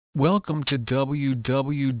Welcome to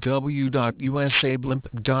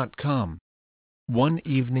www.usablimp.com. One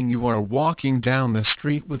evening you are walking down the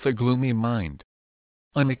street with a gloomy mind.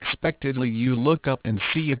 Unexpectedly you look up and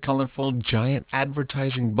see a colorful giant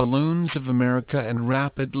advertising Balloons of America, and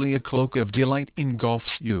rapidly a cloak of delight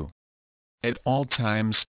engulfs you. At all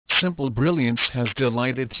times, simple brilliance has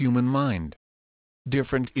delighted human mind.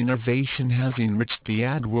 Different innovation has enriched the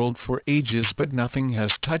ad world for ages, but nothing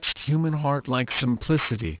has touched human heart like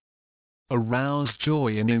simplicity. Arouse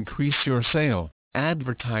joy and increase your sale.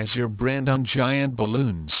 Advertise your brand on giant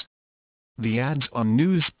balloons. The ads on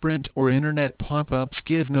newsprint or internet pop-ups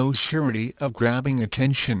give no surety of grabbing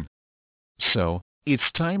attention. So,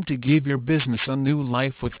 it's time to give your business a new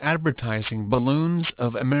life with advertising Balloons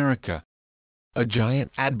of America. A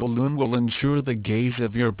giant ad balloon will ensure the gaze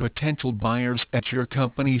of your potential buyers at your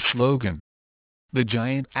company slogan. The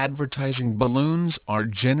giant advertising balloons are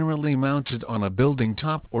generally mounted on a building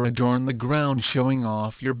top or adorn the ground, showing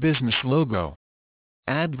off your business logo.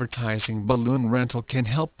 Advertising balloon rental can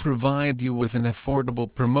help provide you with an affordable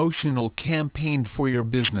promotional campaign for your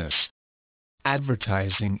business.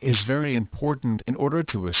 Advertising is very important in order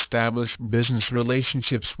to establish business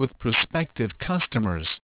relationships with prospective customers.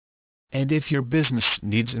 And if your business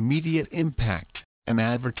needs immediate impact, an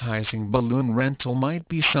advertising balloon rental might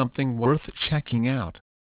be something worth checking out.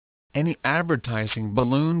 Any advertising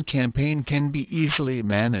balloon campaign can be easily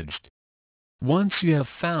managed. Once you have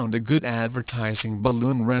found a good advertising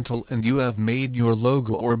balloon rental and you have made your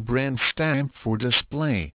logo or brand stamp for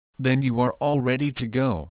display, then you are all ready to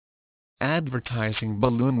go. Advertising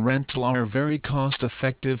balloon rental are very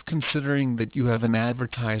cost-effective, considering that you have an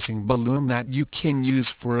advertising balloon that you can use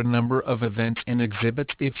for a number of events and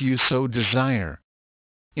exhibits if you so desire.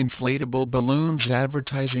 Inflatable balloons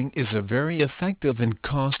advertising is a very effective and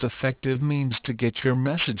cost-effective means to get your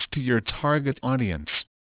message to your target audience.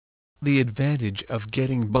 The advantage of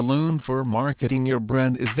getting balloon for marketing your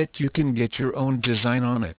brand is that you can get your own design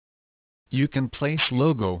on it. You can place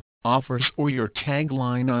logo, offers, or your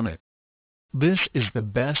tagline on it. This is the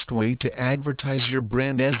best way to advertise your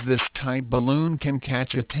brand, as this type balloon can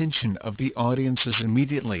catch attention of the audiences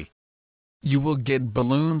immediately. You will get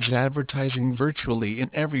balloons advertising virtually in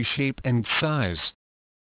every shape and size.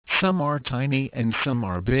 Some are tiny and some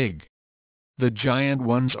are big. The giant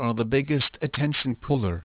ones are the biggest attention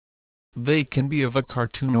puller. They can be of a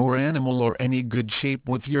cartoon or animal or any good shape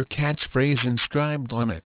with your catchphrase inscribed on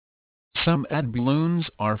it. Some ad balloons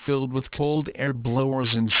are filled with cold air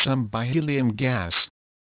blowers and some by helium gas.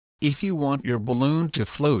 If you want your balloon to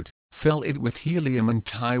float, fill it with helium and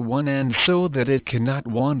tie one end so that it cannot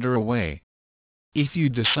wander away. If you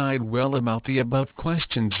decide well about the above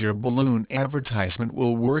questions, your balloon advertisement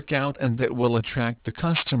will work out and that will attract the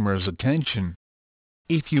customer's attention.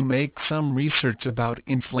 If you make some research about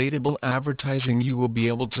inflatable advertising, you will be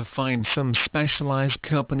able to find some specialized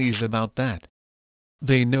companies about that.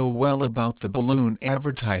 They know well about the balloon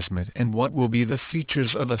advertisement and what will be the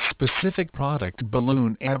features of a specific product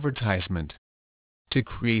balloon advertisement. To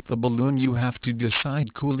create the balloon you have to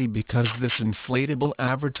decide coolly, because this inflatable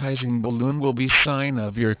advertising balloon will be sign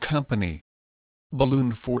of your company.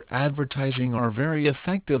 Balloon for advertising are very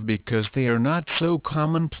effective because they are not so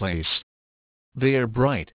commonplace. They are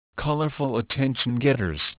bright, colorful attention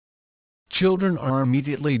getters. Children are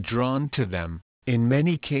immediately drawn to them, in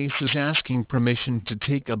many cases asking permission to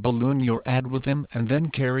take a balloon your ad with them and then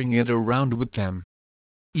carrying it around with them.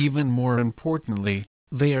 Even more importantly,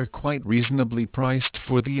 they are quite reasonably priced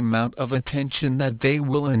for the amount of attention that they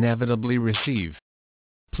will inevitably receive.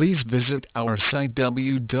 Please visit our site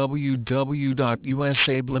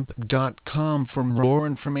www.usablimp.com for more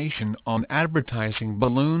information on advertising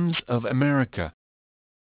Balloons of America.